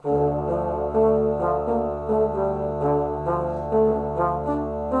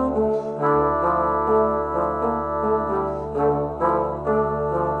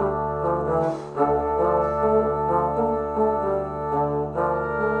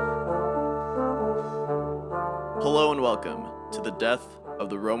welcome to the Death of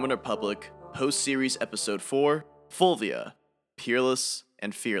the Roman Republic post-series episode 4, Fulvia, Peerless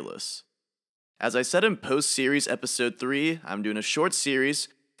and Fearless. As I said in post-series episode 3, I'm doing a short series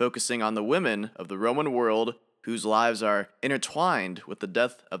focusing on the women of the Roman world whose lives are intertwined with the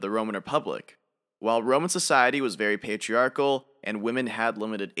death of the Roman Republic. While Roman society was very patriarchal and women had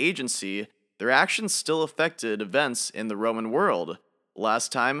limited agency, their actions still affected events in the Roman world. Last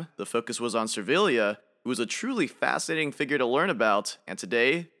time, the focus was on Servilia, who was a truly fascinating figure to learn about, and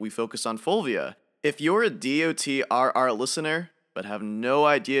today, we focus on Fulvia. If you're a DOTRR listener, but have no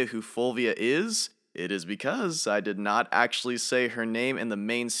idea who Fulvia is, it is because I did not actually say her name in the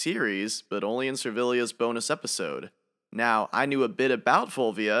main series, but only in Servilia's bonus episode. Now, I knew a bit about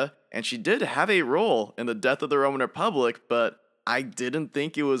Fulvia, and she did have a role in the death of the Roman Republic, but I didn't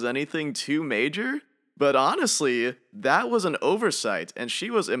think it was anything too major. But honestly, that was an oversight, and she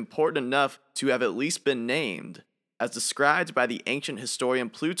was important enough to have at least been named. As described by the ancient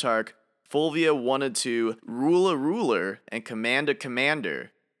historian Plutarch, Fulvia wanted to rule a ruler and command a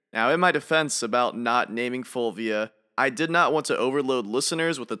commander. Now, in my defense about not naming Fulvia, I did not want to overload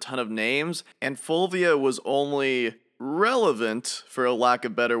listeners with a ton of names, and Fulvia was only relevant, for a lack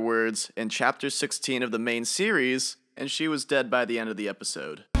of better words, in chapter 16 of the main series, and she was dead by the end of the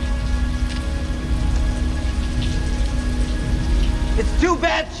episode. It's too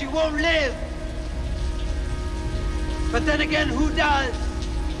bad she won't live. But then again, who does?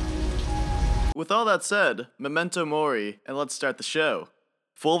 With all that said, memento mori, and let's start the show.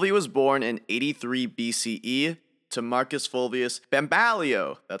 Fulvia was born in 83 BCE to Marcus Fulvius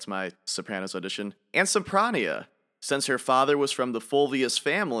Bambalio, that's my Sopranos audition, and Semprania. Since her father was from the Fulvius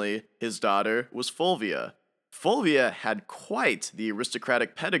family, his daughter was Fulvia. Fulvia had quite the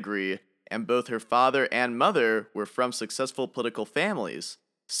aristocratic pedigree, and both her father and mother were from successful political families.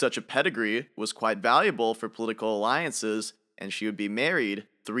 Such a pedigree was quite valuable for political alliances, and she would be married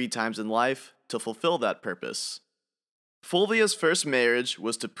 3 times in life to fulfill that purpose. Fulvia's first marriage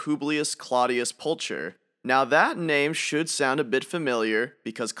was to Publius Claudius Pulcher. Now that name should sound a bit familiar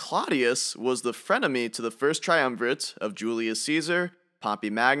because Claudius was the frenemy to the first triumvirate of Julius Caesar, Pompey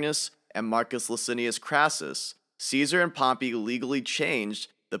Magnus, and Marcus Licinius Crassus. Caesar and Pompey legally changed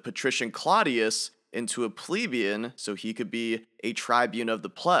the patrician Claudius into a plebeian so he could be a tribune of the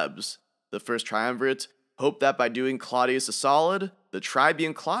plebs. The first triumvirate hoped that by doing Claudius a solid, the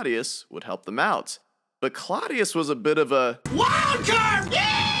tribune Claudius would help them out. But Claudius was a bit of a wild card! Yeah!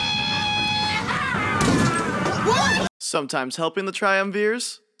 What? Sometimes helping the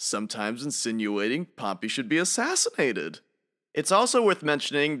triumvirs, sometimes insinuating Pompey should be assassinated. It's also worth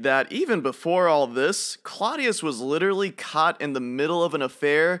mentioning that even before all this, Claudius was literally caught in the middle of an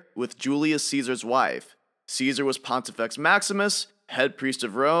affair with Julius Caesar's wife. Caesar was Pontifex Maximus, head priest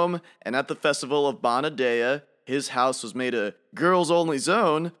of Rome, and at the festival of Bona Dea, his house was made a girls-only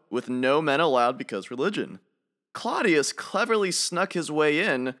zone with no men allowed because religion. Claudius cleverly snuck his way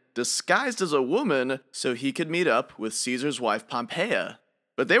in, disguised as a woman, so he could meet up with Caesar's wife Pompeia.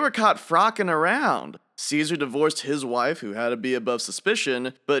 But they were caught frocking around. Caesar divorced his wife, who had to be above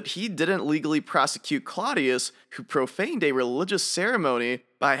suspicion, but he didn't legally prosecute Claudius, who profaned a religious ceremony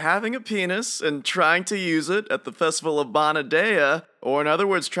by having a penis and trying to use it at the festival of Bona Dea, or in other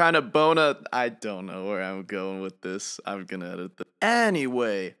words, trying to bone a... I don't know where I'm going with this. I'm gonna edit this.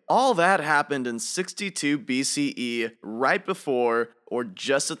 Anyway, all that happened in 62 BCE, right before, or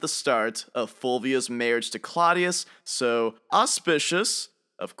just at the start, of Fulvia's marriage to Claudius, so auspicious,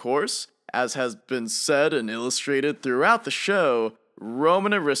 of course. As has been said and illustrated throughout the show,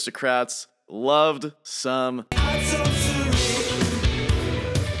 Roman aristocrats loved some...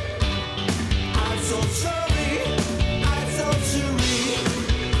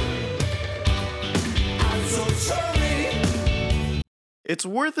 It's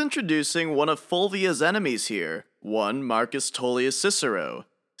worth introducing one of Fulvia's enemies here, one Marcus Tullius Cicero.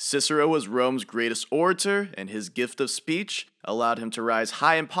 Cicero was Rome's greatest orator, and his gift of speech allowed him to rise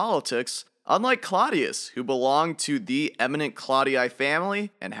high in politics, unlike Claudius, who belonged to the eminent Claudii family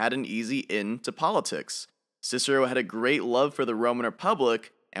and had an easy in to politics. Cicero had a great love for the Roman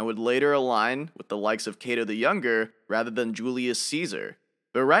Republic and would later align with the likes of Cato the Younger rather than Julius Caesar.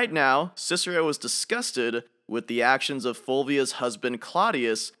 But right now, Cicero was disgusted with the actions of Fulvia's husband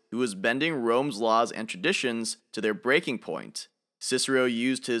Claudius, who was bending Rome's laws and traditions to their breaking point. Cicero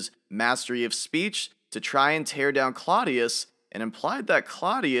used his mastery of speech to try and tear down Claudius and implied that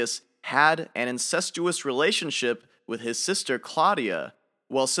Claudius had an incestuous relationship with his sister Claudia.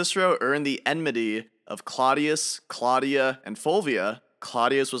 While Cicero earned the enmity of Claudius, Claudia, and Fulvia,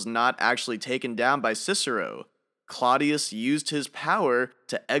 Claudius was not actually taken down by Cicero. Claudius used his power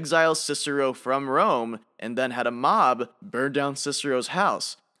to exile Cicero from Rome and then had a mob burn down Cicero's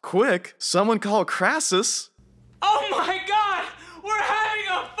house. Quick, someone call Crassus! Oh my God! We're having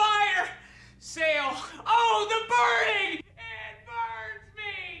a fire! Sail! Oh, the burning! It burns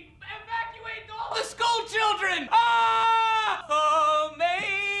me! Evacuate all the school children! Ah! Oh,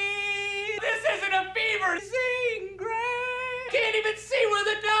 May! This isn't a fever! Sing, Gray! Can't even see where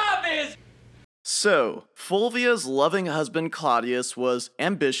the knob is! So, Fulvia's loving husband Claudius was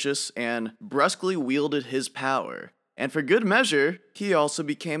ambitious and brusquely wielded his power. And for good measure, he also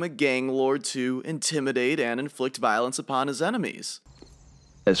became a gang lord to intimidate and inflict violence upon his enemies.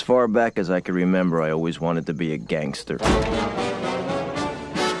 As far back as I can remember, I always wanted to be a gangster.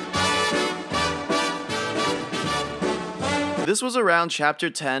 This was around chapter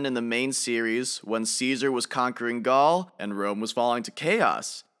 10 in the main series when Caesar was conquering Gaul and Rome was falling to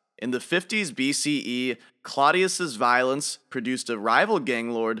chaos. In the 50s BCE, Claudius's violence produced a rival gang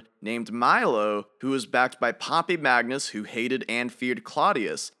lord named Milo, who was backed by Pompey Magnus, who hated and feared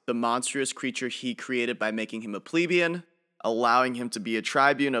Claudius, the monstrous creature he created by making him a plebeian, allowing him to be a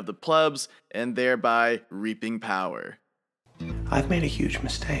tribune of the plebs, and thereby reaping power. I've made a huge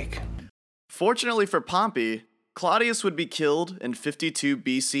mistake. Fortunately for Pompey, Claudius would be killed in 52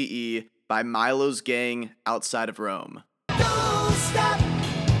 BCE by Milo's gang outside of Rome. Don't stop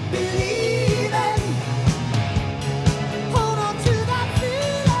believing. Hold on to that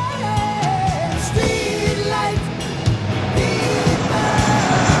feeling. Street lights, people.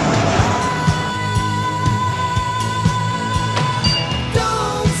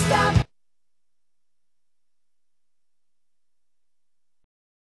 Don't stop.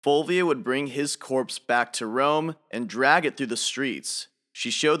 Fulvia would bring his corpse back to Rome and drag it through the streets.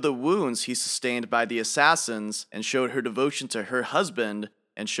 She showed the wounds he sustained by the assassins and showed her devotion to her husband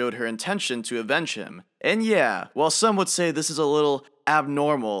and showed her intention to avenge him. And yeah, while some would say this is a little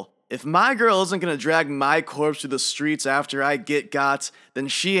abnormal, if my girl isn't gonna drag my corpse through the streets after I get got, then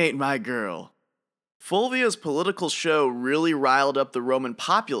she ain't my girl. Fulvia's political show really riled up the Roman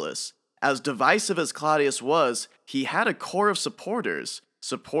populace. As divisive as Claudius was, he had a core of supporters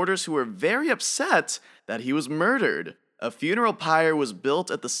who were very upset that he was murdered. A funeral pyre was built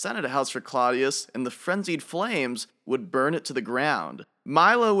at the Senate House for Claudius, and the frenzied flames would burn it to the ground.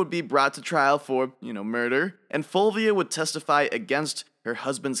 Milo would be brought to trial for, murder, and Fulvia would testify against her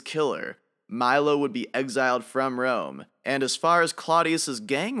husband's killer. Milo would be exiled from Rome, and as far as Claudius's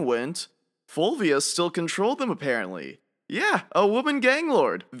gang went, Fulvia still controlled them apparently. Yeah, a woman gang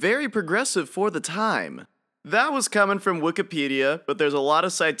lord, very progressive for the time. That was coming from Wikipedia, but there's a lot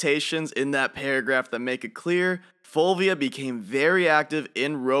of citations in that paragraph that make it clear Fulvia became very active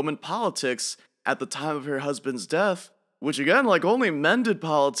in Roman politics at the time of her husband's death, which again, only men did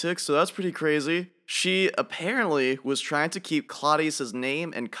politics, so that's pretty crazy. She apparently was trying to keep Claudius's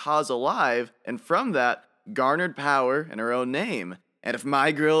name and cause alive, and from that, garnered power in her own name. And if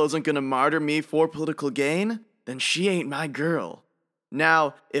my girl isn't gonna martyr me for political gain, then she ain't my girl.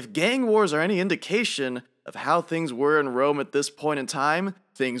 Now, if gang wars are any indication of how things were in Rome at this point in time,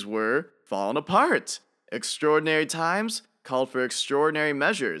 things were falling apart. Extraordinary times called for extraordinary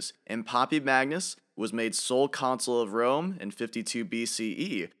measures, and Pompey Magnus was made sole consul of Rome in 52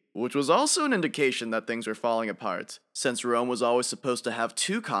 BCE, which was also an indication that things were falling apart, since Rome was always supposed to have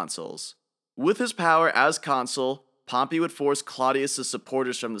two consuls. With his power as consul, Pompey would force Claudius's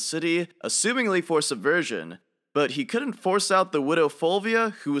supporters from the city, assumingly for subversion, but he couldn't force out the widow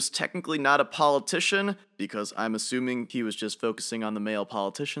Fulvia, who was technically not a politician, because I'm assuming he was just focusing on the male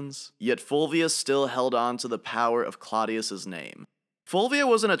politicians. Yet Fulvia still held on to the power of Claudius's name. Fulvia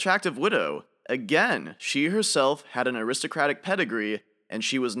was an attractive widow. Again, she herself had an aristocratic pedigree, and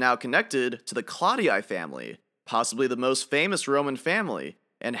she was now connected to the Claudii family, possibly the most famous Roman family,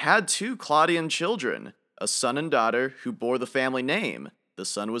 and had two Claudian children, a son and daughter who bore the family name. The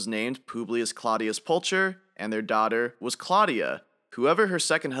son was named Publius Claudius Pulcher, and their daughter was Claudia. Whoever her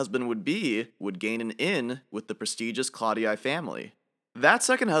second husband would be would gain an in with the prestigious Claudii family. That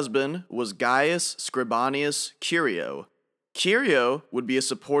second husband was Gaius Scribanius Curio. Curio would be a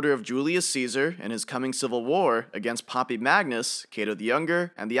supporter of Julius Caesar in his coming civil war against Pompey Magnus, Cato the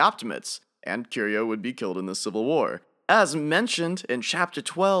Younger, and the Optimates, and Curio would be killed in this civil war. As mentioned in chapter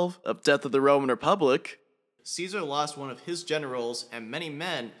 12 of Death of the Roman Republic, Caesar lost one of his generals and many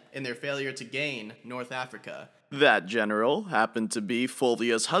men in their failure to gain North Africa. That general happened to be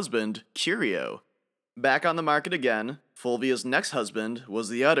Fulvia's husband, Curio. Back on the market again, Fulvia's next husband was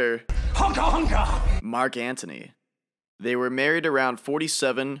the other Mark Antony. They were married around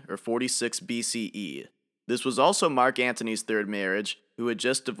 47 or 46 BCE. This was also Mark Antony's third marriage, who had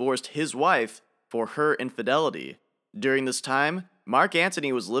just divorced his wife for her infidelity. During this time, Mark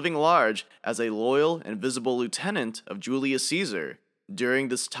Antony was living large as a loyal and visible lieutenant of Julius Caesar. During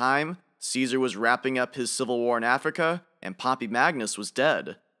this time, Caesar was wrapping up his civil war in Africa, and Pompey Magnus was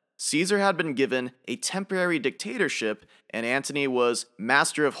dead. Caesar had been given a temporary dictatorship, and Antony was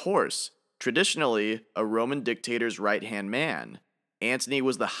master of horse, traditionally a Roman dictator's right-hand man. Antony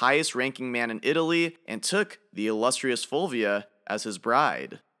was the highest-ranking man in Italy and took the illustrious Fulvia as his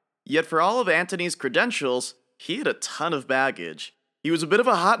bride. Yet for all of Antony's credentials, he had a ton of baggage. He was a bit of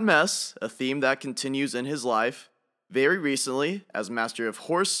a hot mess, a theme that continues in his life. Very recently, as master of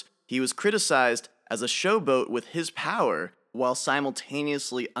horse, he was criticized as a showboat with his power, while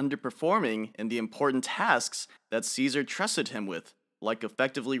simultaneously underperforming in the important tasks that Caesar trusted him with, like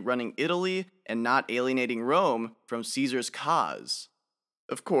effectively running Italy and not alienating Rome from Caesar's cause.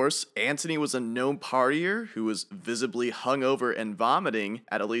 Of course, Antony was a known partier who was visibly hungover and vomiting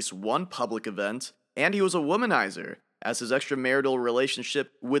at least one public event, and he was a womanizer, as his extramarital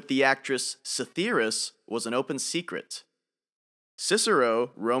relationship with the actress Cytheris was an open secret.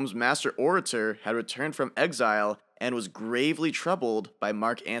 Cicero, Rome's master orator, had returned from exile and was gravely troubled by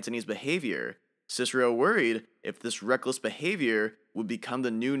Mark Antony's behavior. Cicero worried if this reckless behavior would become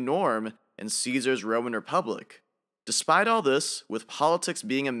the new norm in Caesar's Roman Republic. Despite all this, with politics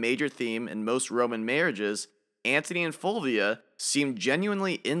being a major theme in most Roman marriages, Antony and Fulvia seemed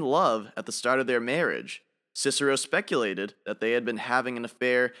genuinely in love at the start of their marriage. Cicero speculated that they had been having an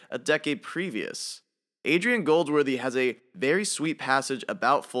affair a decade previous. Adrian Goldsworthy has a very sweet passage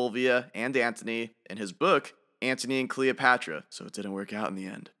about Fulvia and Antony in his book, Antony and Cleopatra, so it didn't work out in the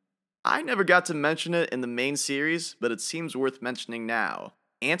end. I never got to mention it in the main series, but it seems worth mentioning now.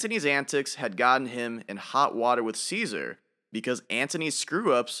 Antony's antics had gotten him in hot water with Caesar, because Antony's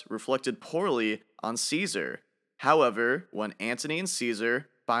screw-ups reflected poorly on Caesar. However, when Antony and Caesar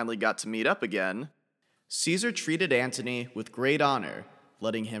finally got to meet up again, Caesar treated Antony with great honor,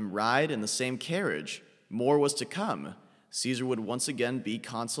 letting him ride in the same carriage. More was to come. Caesar would once again be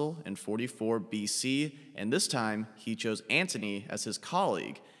consul in 44 BC, and this time he chose Antony as his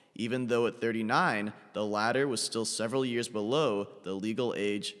colleague, even though at 39, the latter was still several years below the legal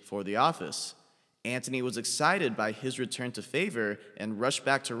age for the office. Antony was excited by his return to favor and rushed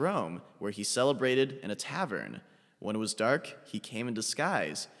back to Rome, where he celebrated in a tavern. When it was dark, he came in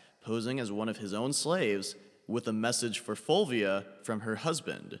disguise, posing as one of his own slaves, with a message for Fulvia from her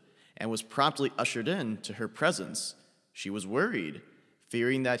husband, and was promptly ushered in to her presence. She was worried,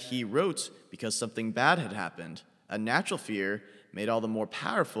 fearing that he wrote because something bad had happened, a natural fear made all the more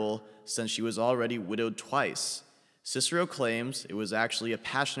powerful since she was already widowed twice. Cicero claims it was actually a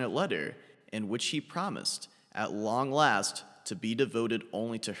passionate letter in which he promised, at long last, to be devoted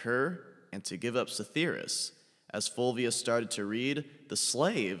only to her and to give up Cytheris. As Fulvia started to read, the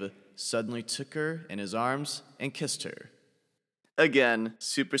slave suddenly took her in his arms and kissed her. Again,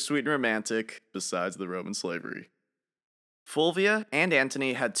 super sweet and romantic, besides the Roman slavery. Fulvia and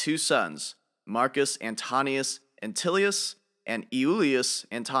Antony had two sons, Marcus Antonius Antilius and Iulius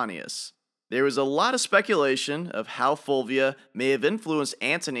Antonius. There was a lot of speculation of how Fulvia may have influenced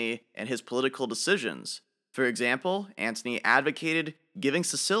Antony and his political decisions. For example, Antony advocated giving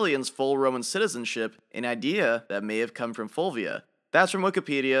Sicilians full Roman citizenship, an idea that may have come from Fulvia. That's from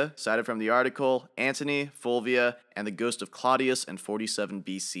Wikipedia, cited from the article Antony, Fulvia, and the Ghost of Claudius in 47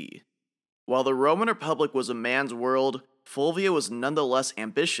 BC. While the Roman Republic was a man's world, Fulvia was nonetheless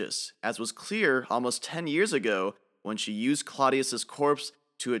ambitious, as was clear almost 10 years ago when she used Claudius's corpse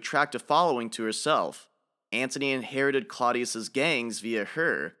to attract a following to herself. Antony inherited Claudius's gangs via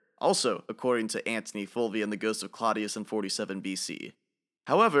her, also according to Antony, Fulvia, and the Ghost of Claudius in 47 BC.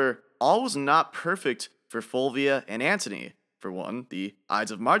 However, all was not perfect for Fulvia and Antony. For one, the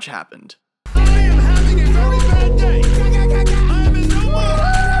Ides of March happened. I am having a very bad day. I am in no mood.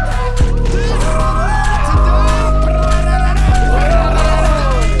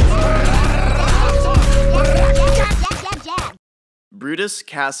 Brutus,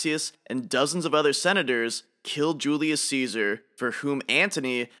 Cassius, and dozens of other senators killed Julius Caesar, for whom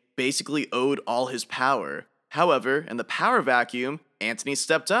Antony basically owed all his power. However, in the power vacuum, Antony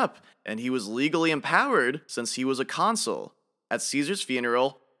stepped up, and he was legally empowered since he was a consul. At Caesar's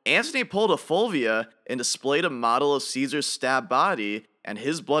funeral, Antony pulled a Fulvia and displayed a model of Caesar's stabbed body and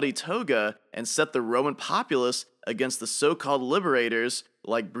his bloody toga and set the Roman populace against the so-called liberators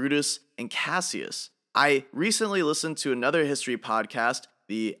like Brutus and Cassius. I recently listened to another history podcast,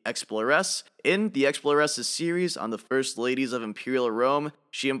 The Exploress. In The Exploress' series on the First Ladies of Imperial Rome,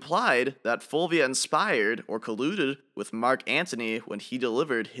 she implied that Fulvia inspired or colluded with Mark Antony when he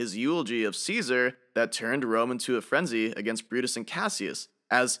delivered his eulogy of Caesar that turned Rome into a frenzy against Brutus and Cassius,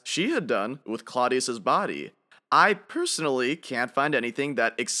 as she had done with Claudius's body. I personally can't find anything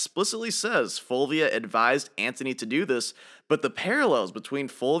that explicitly says Fulvia advised Antony to do this, but the parallels between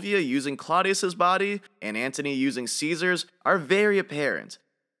Fulvia using Claudius's body and Antony using Caesar's are very apparent.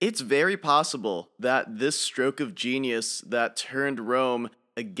 It's very possible that this stroke of genius that turned Rome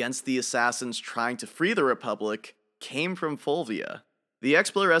against the assassins trying to free the Republic came from Fulvia. The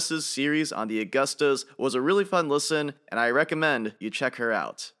Exploresses series on the Augustas was a really fun listen, and I recommend you check her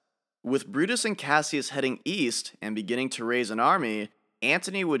out. With Brutus and Cassius heading east and beginning to raise an army,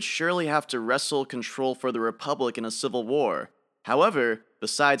 Antony would surely have to wrestle control for the Republic in a civil war. However,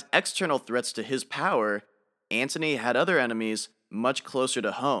 besides external threats to his power, Antony had other enemies much closer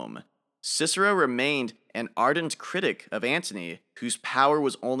to home. Cicero remained an ardent critic of Antony, whose power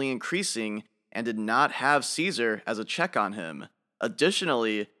was only increasing and did not have Caesar as a check on him.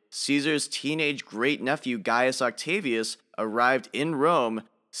 Additionally, Caesar's teenage great-nephew Gaius Octavius arrived in Rome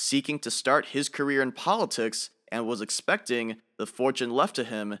seeking to start his career in politics and was expecting the fortune left to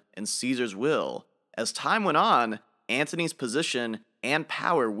him in Caesar's will. As time went on, Antony's position and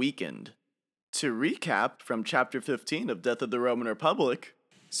power weakened. To recap from chapter 15 of Death of the Roman Republic,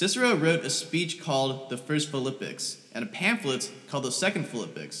 Cicero wrote a speech called the First Philippics and a pamphlet called the Second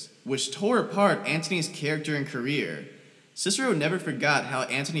Philippics, which tore apart Antony's character and career. Cicero never forgot how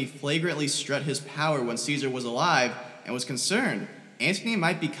Antony flagrantly strut his power when Caesar was alive and was concerned Antony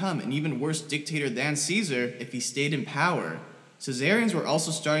might become an even worse dictator than Caesar if he stayed in power. Caesarians were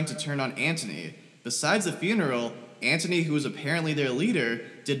also starting to turn on Antony. Besides the funeral, Antony, who was apparently their leader,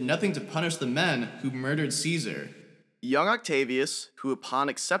 did nothing to punish the men who murdered Caesar. Young Octavius, who upon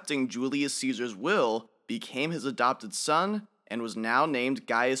accepting Julius Caesar's will, became his adopted son and was now named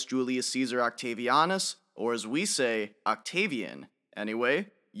Gaius Julius Caesar Octavianus, or as we say, Octavian. Anyway,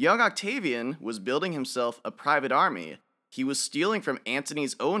 young Octavian was building himself a private army. He was stealing from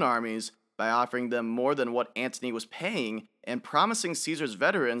Antony's own armies by offering them more than what Antony was paying and promising Caesar's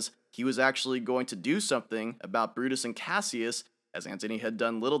veterans he was actually going to do something about Brutus and Cassius, as Antony had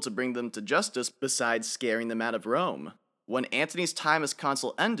done little to bring them to justice besides scaring them out of Rome. When Antony's time as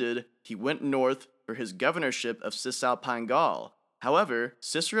consul ended, he went north for his governorship of Cisalpine Gaul. However,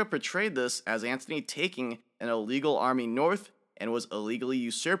 Cicero portrayed this as Antony taking an illegal army north and was illegally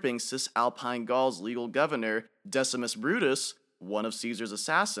usurping Cisalpine Gaul's legal governor, Decimus Brutus, one of Caesar's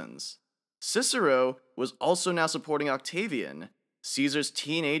assassins. Cicero was also now supporting Octavian. Caesar's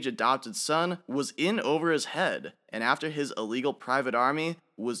teenage adopted son was in over his head, and after his illegal private army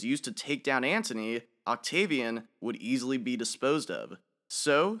was used to take down Antony, Octavian would easily be disposed of.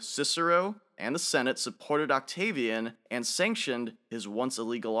 So, Cicero and the Senate supported Octavian and sanctioned his once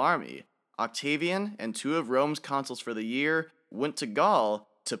illegal army. Octavian and two of Rome's consuls for the year went to Gaul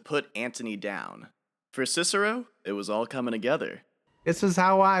to put Antony down. For Cicero, it was all coming together. This is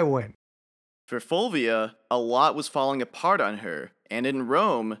how I win. For Fulvia, a lot was falling apart on her, and in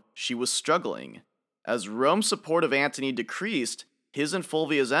Rome, she was struggling. As Rome's support of Antony decreased, his and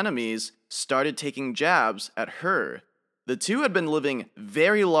Fulvia's enemies started taking jabs at her. The two had been living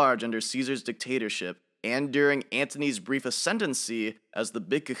very large under Caesar's dictatorship and during Antony's brief ascendancy as the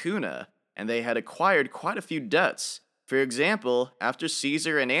Big Kahuna, and they had acquired quite a few debts. For example, after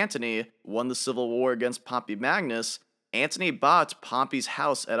Caesar and Antony won the civil war against Pompey Magnus, Antony bought Pompey's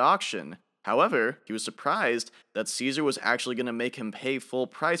house at auction. However, he was surprised that Caesar was actually going to make him pay full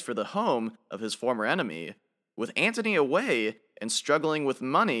price for the home of his former enemy. With Antony away and struggling with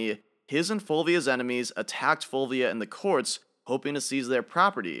money, his and Fulvia's enemies attacked Fulvia in the courts, hoping to seize their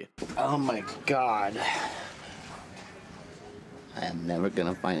property. Oh my God. I am never going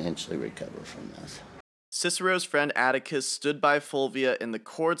to financially recover from this. Cicero's friend Atticus stood by Fulvia in the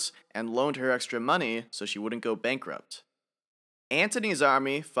courts and loaned her extra money so she wouldn't go bankrupt. Antony's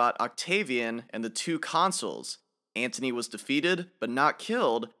army fought Octavian and the two consuls. Antony was defeated, but not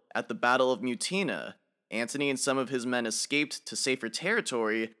killed, at the Battle of Mutina. Antony and some of his men escaped to safer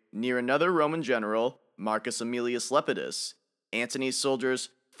territory near another Roman general, Marcus Aemilius Lepidus. Antony's soldiers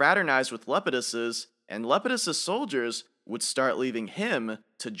fraternized with Lepidus's, and Lepidus's soldiers would start leaving him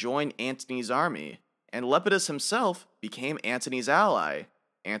to join Antony's army. And Lepidus himself became Antony's ally.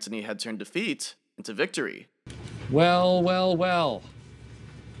 Antony had turned defeat into victory. Well, well, well.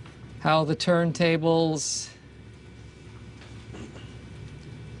 How the turntables...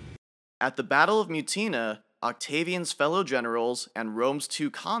 At the Battle of Mutina, Octavian's fellow generals and Rome's two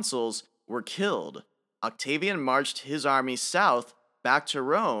consuls were killed. Octavian marched his army south back to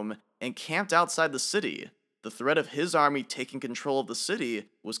Rome and camped outside the city. The threat of his army taking control of the city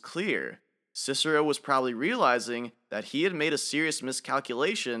was clear. Cicero was probably realizing that he had made a serious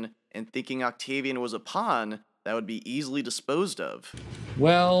miscalculation in thinking Octavian was a pawn that would be easily disposed of.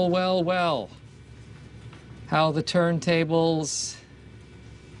 Well, well, well. how the turntables...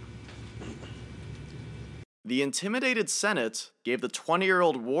 The intimidated Senate gave the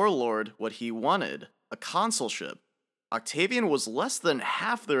 20-year-old warlord what he wanted, a consulship. Octavian was less than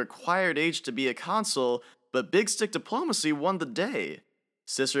half the required age to be a consul, but big stick diplomacy won the day.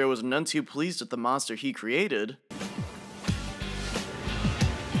 Cicero was none too pleased at the monster he created.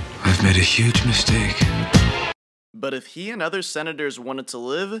 I've made a huge mistake. But if he and other senators wanted to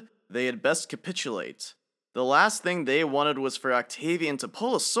live, they had best capitulate. The last thing they wanted was for Octavian to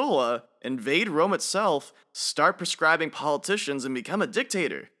pull a Sulla, invade Rome itself, start prescribing politicians, and become a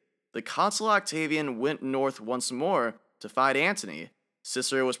dictator. The consul Octavian went north once more to fight Antony.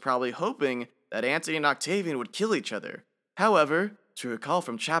 Cicero was probably hoping that Antony and Octavian would kill each other. However, to recall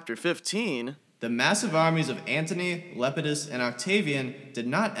from chapter 15, the massive armies of Antony, Lepidus, and Octavian did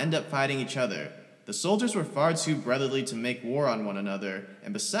not end up fighting each other. The soldiers were far too brotherly to make war on one another,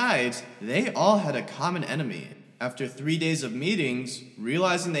 and besides, they all had a common enemy. After 3 days of meetings,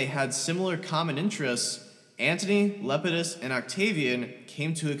 realizing they had similar common interests, Antony, Lepidus, and Octavian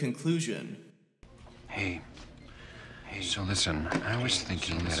came to a conclusion. Hey, so listen, I was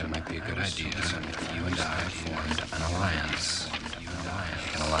thinking that it might be a good idea if you and I formed an alliance.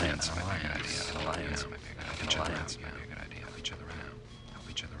 An alliance might be a good idea. An alliance might be a good idea. Each other out. Help each other out. Help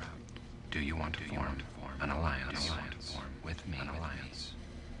each other out. Do you want to form an alliance with me? An alliance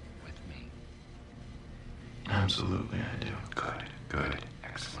with me? Absolutely, I do. Good.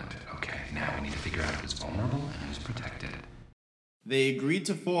 Excellent. Okay, now we need to figure out who's vulnerable and who's protected. They agreed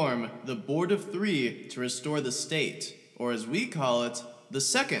to form the Board of Three to restore the state, or as we call it, the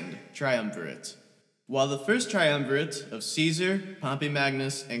Second Triumvirate. While the first triumvirate of Caesar, Pompey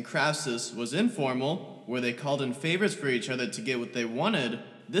Magnus, and Crassus was informal, where they called in favors for each other to get what they wanted,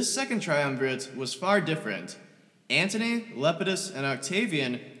 this second triumvirate was far different. Antony, Lepidus, and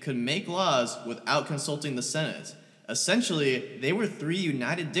Octavian could make laws without consulting the Senate. Essentially, they were three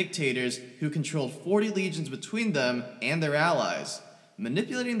united dictators who controlled 40 legions between them and their allies.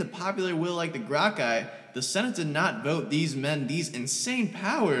 Manipulating the popular will like the Gracchi, the Senate did not vote these men these insane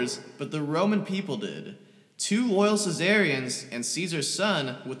powers, but the Roman people did. Two loyal Caesarians and Caesar's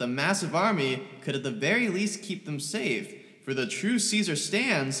son with a massive army could at the very least keep them safe. For the true Caesar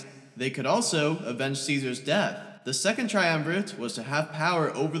stands, they could also avenge Caesar's death. The second triumvirate was to have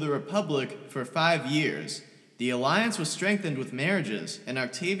power over the Republic for 5 years. The alliance was strengthened with marriages, and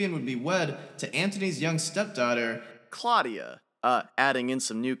Octavian would be wed to Antony's young stepdaughter, Claudia. Adding in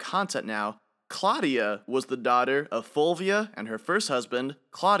some new content now, Claudia was the daughter of Fulvia and her first husband,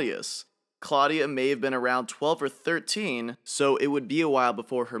 Claudius. Claudia may have been around 12 or 13, so it would be a while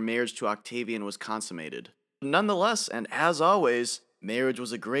before her marriage to Octavian was consummated. Nonetheless, and as always, marriage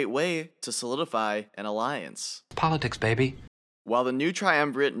was a great way to solidify an alliance. Politics, baby. While the new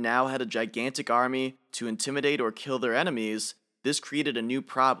triumvirate now had a gigantic army to intimidate or kill their enemies, this created a new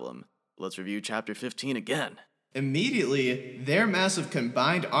problem. Let's review chapter 15 again. Immediately, their massive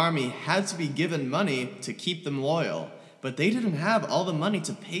combined army had to be given money to keep them loyal, but they didn't have all the money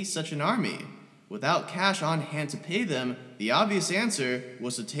to pay such an army. Without cash on hand to pay them, the obvious answer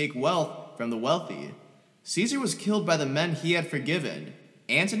was to take wealth from the wealthy. Caesar was killed by the men he had forgiven.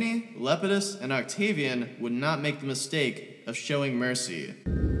 Antony, Lepidus, and Octavian would not make the mistake of showing mercy.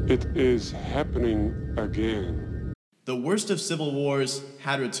 It is happening again. The worst of civil wars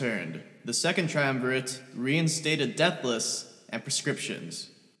had returned. The second triumvirate reinstated death lists and prescriptions.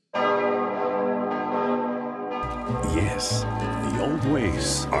 Yes, the old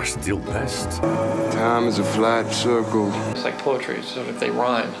ways are still best. Time is a flat circle. It's like poetry, so if they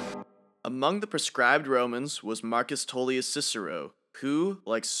rhyme. Among the proscribed Romans was Marcus Tullius Cicero, who,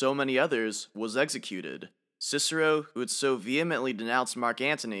 like so many others, was executed. Cicero, who had so vehemently denounced Mark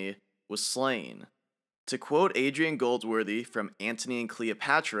Antony, was slain. To quote Adrian Goldsworthy from Antony and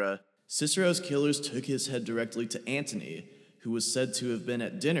Cleopatra, Cicero's killers took his head directly to Antony, who was said to have been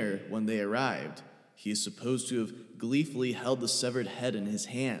at dinner when they arrived. He is supposed to have gleefully held the severed head in his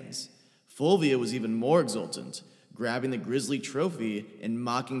hands. Fulvia was even more exultant, grabbing the grisly trophy and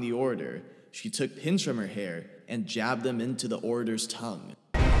mocking the orator. She took pins from her hair and jabbed them into the orator's tongue.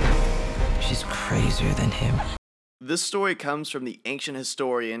 She's crazier than him. This story comes from the ancient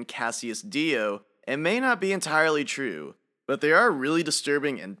historian Cassius Dio and may not be entirely true, but there are really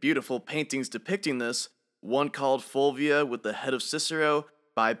disturbing and beautiful paintings depicting this, one called Fulvia with the Head of Cicero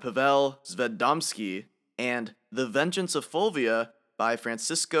by Pavel Zvedomsky, and The Vengeance of Fulvia by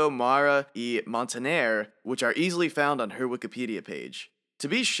Francisco Mara y Montaner, which are easily found on her Wikipedia page. To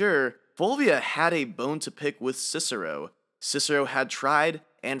be sure, Fulvia had a bone to pick with Cicero. Cicero had tried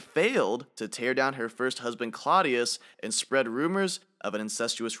and failed to tear down her first husband Claudius and spread rumors of an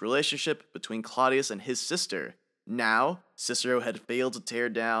incestuous relationship between Claudius and his sister. Now, Cicero had failed to tear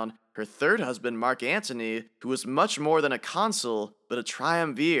down her third husband Mark Antony, who was much more than a consul, but a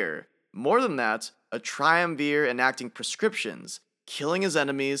triumvir. More than that, a triumvir enacting prescriptions, killing his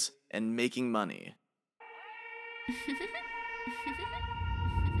enemies, and making money.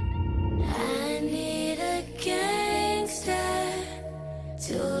 I need a gangster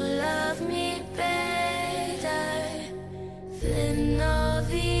to love me better than all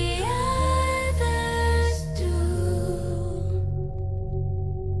the others do,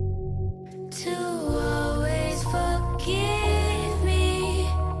 to always forgive me,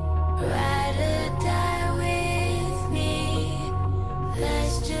 ride or die with me.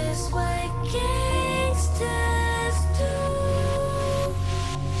 That's just what gangsters do.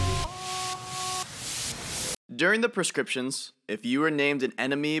 During the prescriptions, if you were named an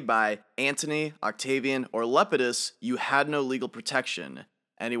enemy by Antony, Octavian, or Lepidus, you had no legal protection.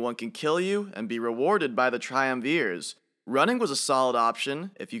 Anyone can kill you and be rewarded by the triumvirs. Running was a solid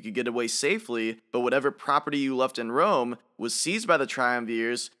option if you could get away safely, but whatever property you left in Rome was seized by the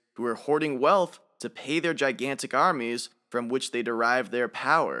triumvirs, who were hoarding wealth to pay their gigantic armies from which they derived their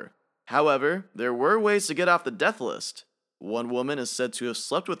power. However, there were ways to get off the death list. One woman is said to have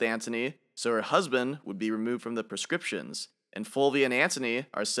slept with Antony, so her husband would be removed from the prescriptions, and Fulvia and Antony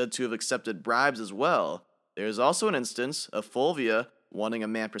are said to have accepted bribes as well. There is also an instance of Fulvia wanting a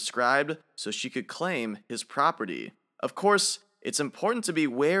man prescribed so she could claim his property. Of course, it's important to be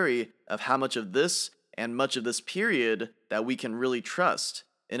wary of how much of this and much of this period that we can really trust.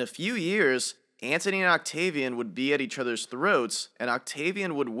 In a few years, Antony and Octavian would be at each other's throats, and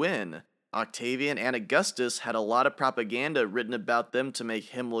Octavian would win. Octavian and Augustus had a lot of propaganda written about them to make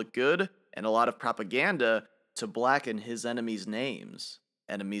him look good, and a lot of propaganda to blacken his enemies' names.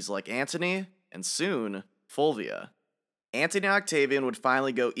 Enemies like Antony, and soon, Fulvia. Antony and Octavian would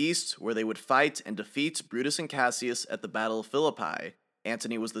finally go east, where they would fight and defeat Brutus and Cassius at the Battle of Philippi.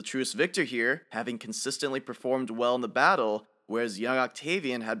 Antony was the truest victor here, having consistently performed well in the battle, whereas young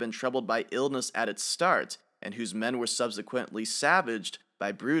Octavian had been troubled by illness at its start, and whose men were subsequently savaged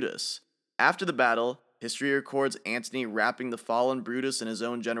by Brutus. After the battle, history records Antony wrapping the fallen Brutus in his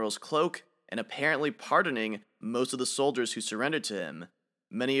own general's cloak, and apparently pardoning most of the soldiers who surrendered to him.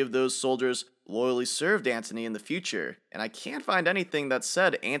 Many of those soldiers loyally served Antony in the future, and I can't find anything that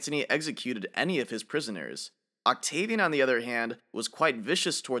said Antony executed any of his prisoners. Octavian, on the other hand, was quite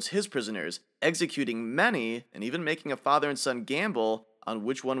vicious towards his prisoners, executing many, and even making a father and son gamble on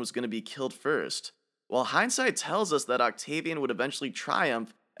which one was going to be killed first. While hindsight tells us that Octavian would eventually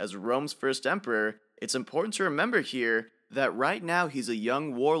triumph as Rome's first emperor, it's important to remember here that right now he's a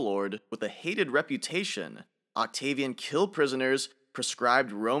young warlord with a hated reputation. Octavian killed prisoners,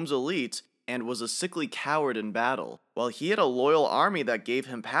 prescribed Rome's elite, and was a sickly coward in battle. While he had a loyal army that gave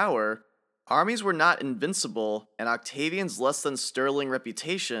him power, armies were not invincible, and Octavian's less than sterling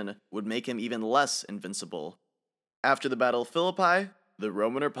reputation would make him even less invincible. After the Battle of Philippi, the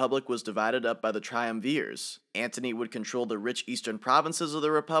Roman Republic was divided up by the triumvirs. Antony would control the rich eastern provinces of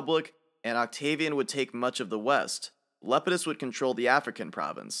the Republic, and Octavian would take much of the west. Lepidus would control the African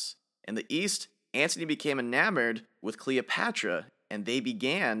province. In the east, Antony became enamored with Cleopatra, and they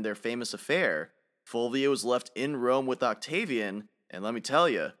began their famous affair. Fulvia was left in Rome with Octavian, and let me tell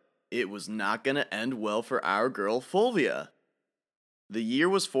you, it was not going to end well for our girl Fulvia. The year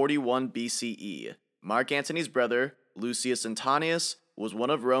was 41 BCE. Mark Antony's brother, Lucius Antonius, was one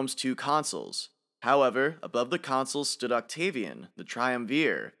of Rome's 2 consuls. However, above the consuls stood Octavian, the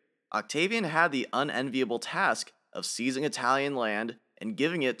triumvir. Octavian had the unenviable task of seizing Italian land and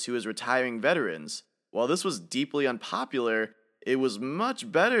giving it to his retiring veterans. While this was deeply unpopular, it was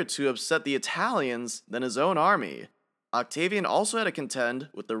much better to upset the Italians than his own army. Octavian also had to contend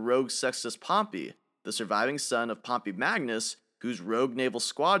with the rogue Sextus Pompey, the surviving son of Pompey Magnus, whose rogue naval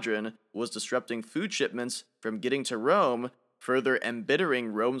squadron was disrupting food shipments from getting to Rome, further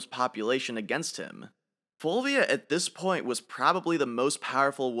embittering Rome's population against him. Fulvia at this point was probably the most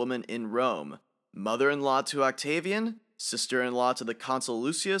powerful woman in Rome, mother-in-law to Octavian, sister-in-law to the consul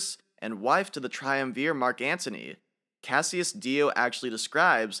Lucius, and wife to the triumvir Mark Antony. Cassius Dio actually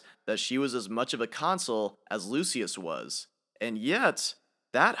describes that she was as much of a consul as Lucius was, and yet,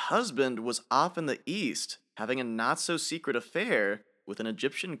 that husband was off in the east, having a not-so-secret affair with an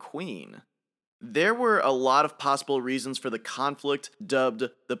Egyptian queen. There were a lot of possible reasons for the conflict dubbed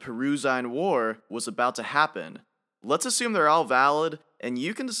the Perusine War was about to happen. Let's assume they're all valid, and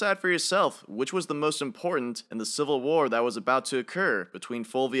you can decide for yourself which was the most important in the civil war that was about to occur between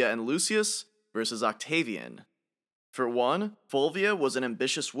Fulvia and Lucius versus Octavian. For one, Fulvia was an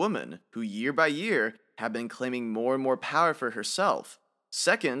ambitious woman who year by year had been claiming more and more power for herself.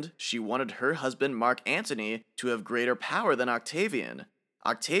 Second, she wanted her husband Mark Antony to have greater power than Octavian.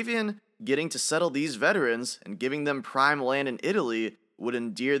 Octavian getting to settle these veterans and giving them prime land in Italy would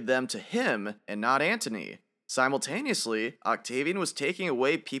endear them to him and not Antony. Simultaneously, Octavian was taking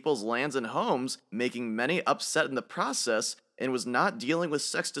away people's lands and homes, making many upset in the process, and was not dealing with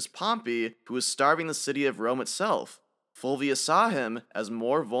Sextus Pompey, who was starving the city of Rome itself. Fulvia saw him as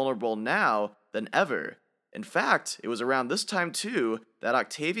more vulnerable now than ever. In fact, it was around this time too that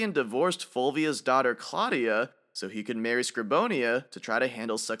Octavian divorced Fulvia's daughter Claudia so he could marry Scribonia to try to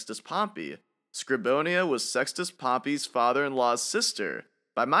handle Sextus Pompey. Scribonia was Sextus Pompey's father-in-law's sister.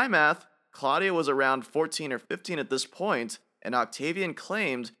 By my math, Claudia was around 14 or 15 at this point, and Octavian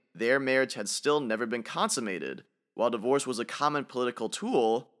claimed their marriage had still never been consummated. While divorce was a common political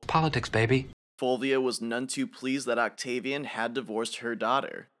tool, politics, baby, Fulvia was none too pleased that Octavian had divorced her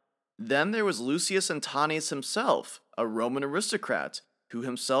daughter. Then there was Lucius Antonius himself, a Roman aristocrat, who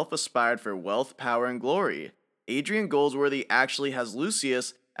himself aspired for wealth, power, and glory. Adrian Goldsworthy actually has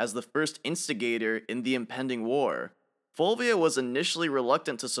Lucius as the first instigator in the impending war. Fulvia was initially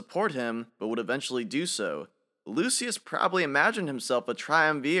reluctant to support him, but would eventually do so. Lucius probably imagined himself a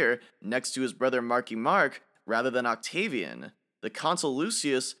triumvir next to his brother Marky Mark rather than Octavian. The consul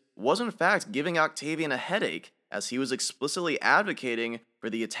Lucius was in fact giving Octavian a headache, as he was explicitly advocating for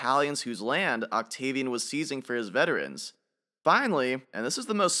the Italians whose land Octavian was seizing for his veterans. Finally, and this is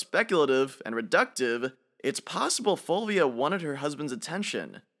the most speculative and reductive, it's possible Fulvia wanted her husband's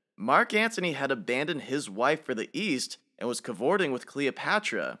attention. Mark Antony had abandoned his wife for the East and was cavorting with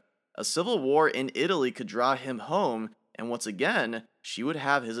Cleopatra. A civil war in Italy could draw him home, and once again, she would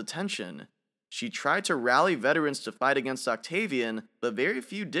have his attention. She tried to rally veterans to fight against Octavian, but very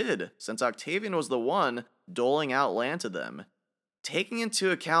few did, since Octavian was the one doling out land to them. Taking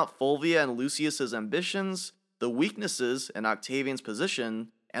into account Fulvia and Lucius's ambitions, the weaknesses in Octavian's position,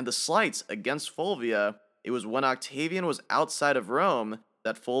 and the slights against Fulvia, it was when Octavian was outside of Rome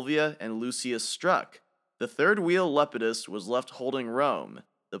that Fulvia and Lucius struck. The third wheel Lepidus was left holding Rome.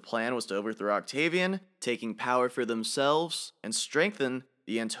 The plan was to overthrow Octavian, taking power for themselves, and strengthen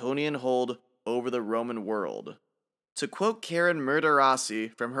the Antonian hold over the Roman world. To quote Karen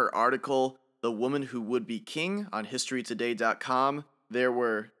Murderassi from her article, The Woman Who Would Be King on HistoryToday.com, there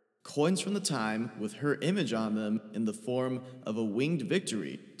were coins from the time with her image on them in the form of a winged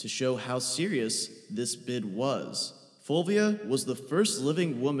victory to show how serious this bid was. Fulvia was the first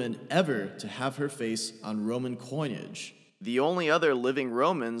living woman ever to have her face on Roman coinage. The only other living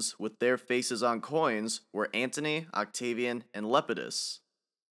Romans with their faces on coins were Antony, Octavian, and Lepidus.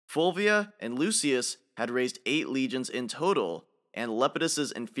 Fulvia and Lucius had raised 8 legions in total, and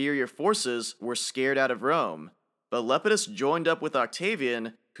Lepidus's inferior forces were scared out of Rome. But Lepidus joined up with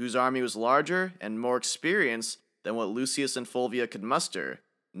Octavian, whose army was larger and more experienced than what Lucius and Fulvia could muster.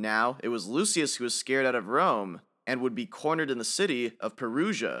 Now, it was Lucius who was scared out of Rome, and would be cornered in the city of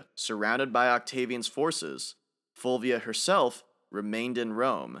Perugia, surrounded by Octavian's forces. Fulvia herself remained in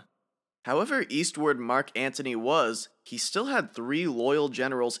Rome. However eastward Mark Antony was, he still had 3 loyal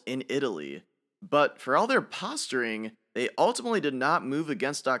generals in Italy. But for all their posturing, they ultimately did not move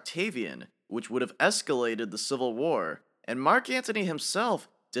against Octavian, which would have escalated the civil war, and Mark Antony himself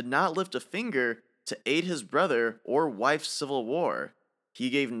did not lift a finger to aid his brother or wife's civil war. He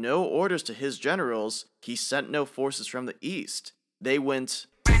gave no orders to his generals, he sent no forces from the east. They went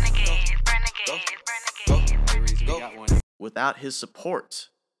without his support.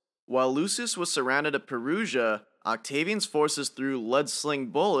 While Lucius was surrounded at Perugia, Octavian's forces threw lead-sling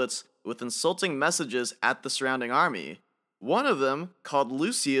bullets with insulting messages at the surrounding army. One of them called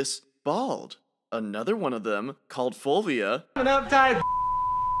Lucius bald. Another one of them called Fulvia an uptight.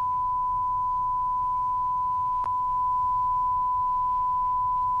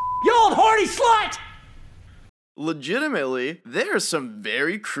 You old horny slut! Legitimately, there are some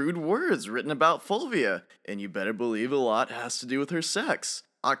very crude words written about Fulvia, and you better believe a lot has to do with her sex.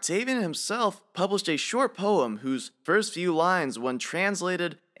 Octavian himself published a short poem whose first few lines, when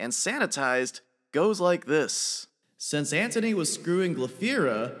translated and sanitized, goes like this. Since Antony was screwing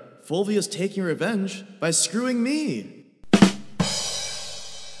Glaphyra, Fulvia's taking revenge by screwing me.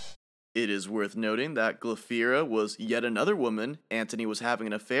 It is worth noting that Glaphyra was yet another woman Antony was having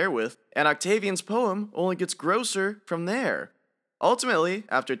an affair with, and Octavian's poem only gets grosser from there. Ultimately,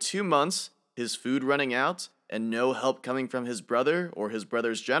 after 2 months, his food running out, and no help coming from his brother or his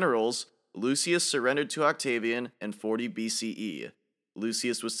brother's generals, Lucius surrendered to Octavian in 40 BCE.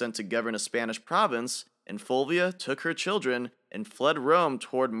 Lucius was sent to govern a Spanish province, and Fulvia took her children and fled Rome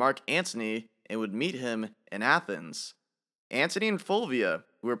toward Mark Antony and would meet him in Athens. Antony and Fulvia,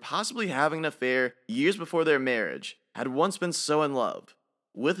 who were possibly having an affair years before their marriage, had once been so in love.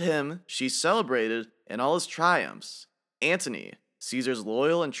 With him, she celebrated in all his triumphs. Antony, Caesar's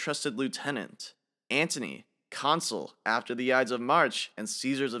loyal and trusted lieutenant. Antony, consul after the Ides of March and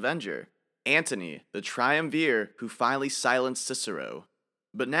Caesar's avenger. Antony, the triumvir who finally silenced Cicero.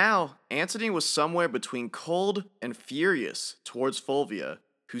 But now, Antony was somewhere between cold and furious towards Fulvia,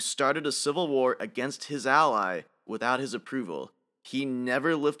 who started a civil war against his ally without his approval. He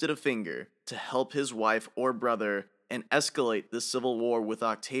never lifted a finger to help his wife or brother and escalate this civil war with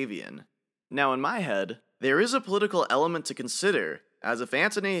Octavian. Now, in my head, there is a political element to consider, as if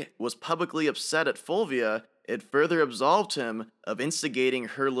Antony was publicly upset at Fulvia, it further absolved him of instigating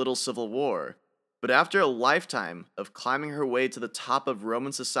her little civil war. But after a lifetime of climbing her way to the top of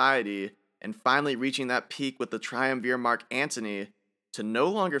Roman society and finally reaching that peak with the triumvir Mark Antony, to no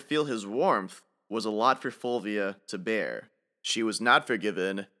longer feel his warmth was a lot for Fulvia to bear. She was not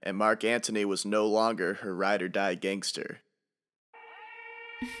forgiven, and Mark Antony was no longer her ride-or-die gangster.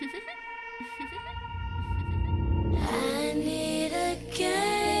 I need a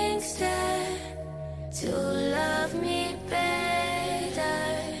gangster to love me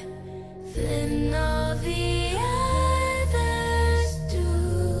better than all the others do,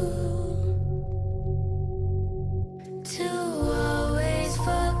 to always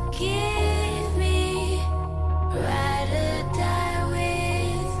forgive me, ride or die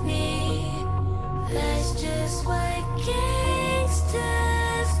with me. That's just what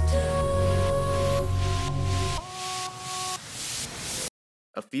gangsters do.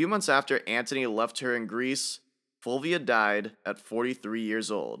 A few months after Antony left her in Greece, Fulvia died at 43 years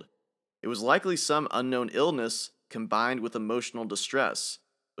old. It was likely some unknown illness combined with emotional distress,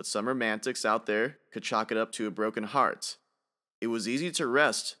 but some romantics out there could chalk it up to a broken heart. It was easy to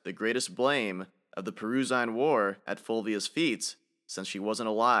rest the greatest blame of the Perusine War at Fulvia's feet, since she wasn't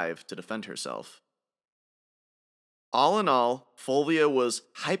alive to defend herself. All in all, Fulvia was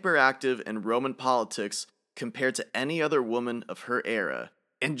hyperactive in Roman politics compared to any other woman of her era.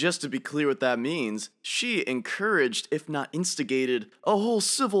 And just to be clear what that means, she encouraged, if not instigated, a whole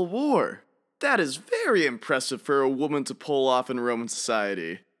civil war. That is very impressive for a woman to pull off in Roman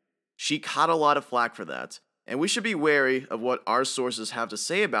society. She caught a lot of flack for that, and we should be wary of what our sources have to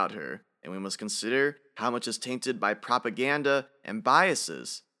say about her, and we must consider how much is tainted by propaganda and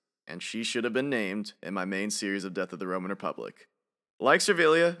biases, and she should have been named in my main series of Death of the Roman Republic. Like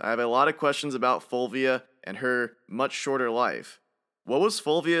Servilia, I have a lot of questions about Fulvia and her much shorter life. What was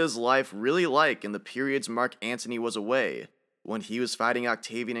Fulvia's life really like in the periods Mark Antony was away, when he was fighting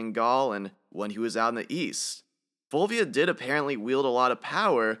Octavian in Gaul and when he was out in the east? Fulvia did apparently wield a lot of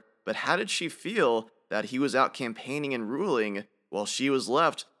power, but how did she feel that he was out campaigning and ruling while she was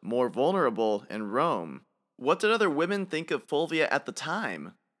left more vulnerable in Rome? What did other women think of Fulvia at the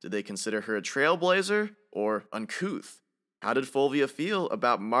time? Did they consider her a trailblazer or uncouth? How did Fulvia feel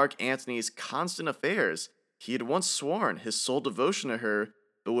about Mark Antony's constant affairs? He had once sworn his sole devotion to her,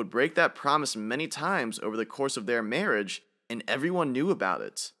 but would break that promise many times over the course of their marriage, and everyone knew about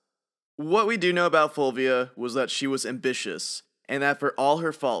it. What we do know about Fulvia was that she was ambitious, and that for all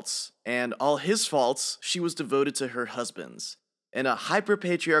her faults, and all his faults, she was devoted to her husbands. In a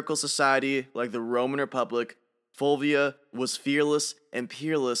hyper-patriarchal society like the Roman Republic, Fulvia was fearless and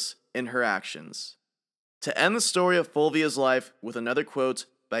peerless in her actions. To end the story of Fulvia's life with another quote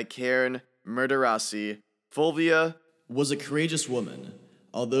by Karen Murderasi, Fulvia was a courageous woman.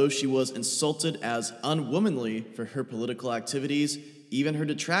 Although she was insulted as unwomanly for her political activities, even her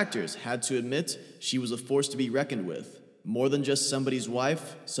detractors had to admit she was a force to be reckoned with. More than just somebody's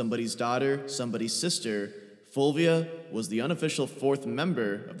wife, somebody's daughter, somebody's sister, Fulvia was the unofficial fourth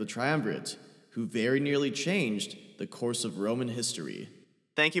member of the triumvirate, who very nearly changed the course of Roman history.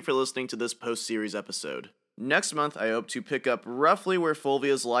 Thank you for listening to this post-series episode. Next month, I hope to pick up roughly where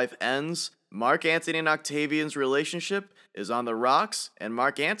Fulvia's life ends. Mark Antony and Octavian's relationship is on the rocks, and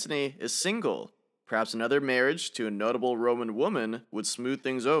Mark Antony is single. Perhaps another marriage to a notable Roman woman would smooth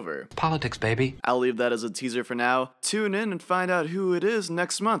things over. Politics, baby. I'll leave that as a teaser for now. Tune in and find out who it is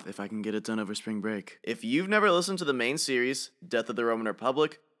next month, if I can get it done over spring break. If you've never listened to the main series, Death of the Roman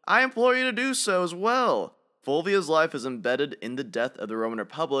Republic, I implore you to do so as well. Fulvia's life is embedded in the death of the Roman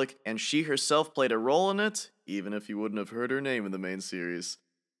Republic, and she herself played a role in it, even if you wouldn't have heard her name in the main series.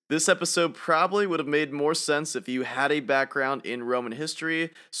 This episode probably would have made more sense if you had a background in Roman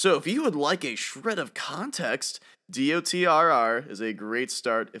history, so if you would like a shred of context, DOTRR is a great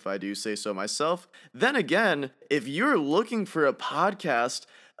start if I do say so myself. Then again, if you're looking for a podcast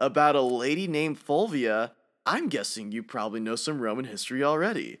about a lady named Fulvia, I'm guessing you probably know some Roman history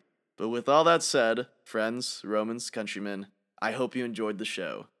already. But with all that said, friends, Romans, countrymen, I hope you enjoyed the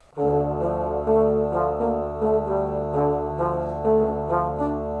show.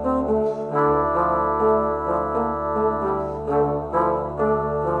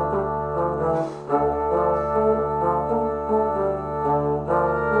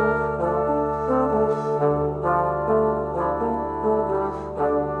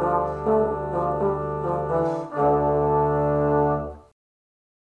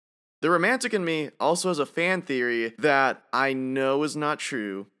 The Romantic in Me also has a fan theory that I know is not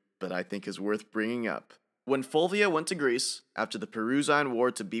true, but I think is worth bringing up. When Fulvia went to Greece after the Perusine War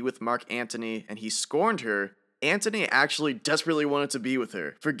to be with Mark Antony and he scorned her, Antony actually desperately wanted to be with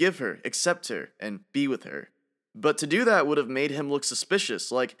her, forgive her, accept her, and be with her. But to do that would have made him look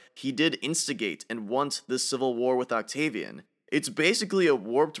suspicious, like he did instigate and want this civil war with Octavian. It's basically a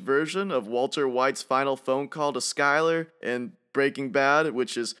warped version of Walter White's final phone call to Skyler in Breaking Bad,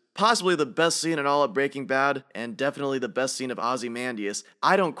 which is possibly the best scene in all of Breaking Bad, and definitely the best scene of Ozymandias.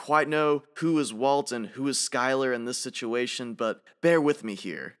 I don't quite know who is Walt and who is Skyler in this situation, but bear with me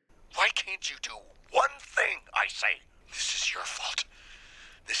here. Why can't you do one thing, I say? This is your fault.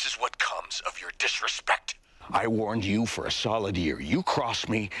 This is what comes of your disrespect. I warned you for a solid year. You cross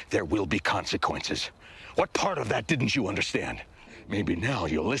me, there will be consequences. What part of that didn't you understand? Maybe now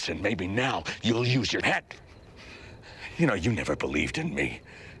you'll listen. Maybe now you'll use your head. You know, you never believed in me.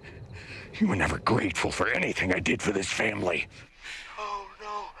 You were never grateful for anything I did for this family. Oh,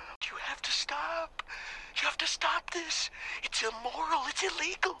 no. You have to stop. You have to stop this. It's immoral. It's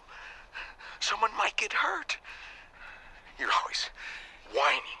illegal. Someone might get hurt. You're always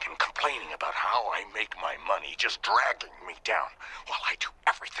whining and complaining about how I make my money, just dragging me down while I do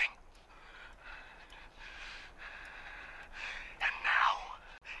everything. And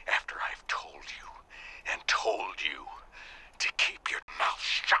now, after I've told you to keep your mouth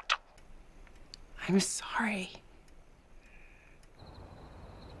shut. I'm sorry.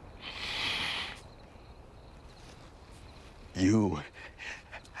 You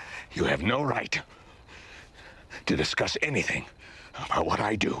have no right to discuss anything about what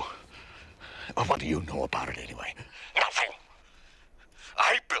I do. Or what do you know about it anyway? Nothing.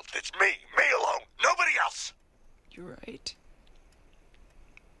 I built this, me alone, nobody else. You're right.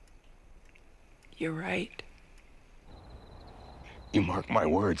 You're right. You mark my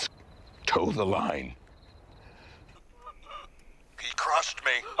words. Toe the line. He crossed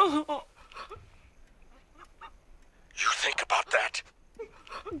me. You think about that?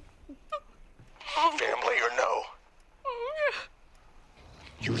 Family or no?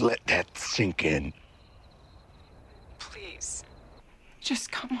 You let that sink in. Please.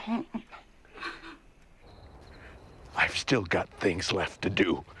 Just come home. I've still got things left to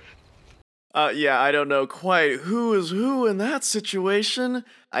do. Yeah, I don't know quite who is who in that situation.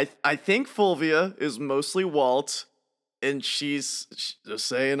 I think Fulvia is mostly Walt, and she's just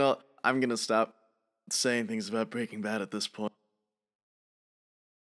saying, I'm gonna stop saying things about Breaking Bad at this point.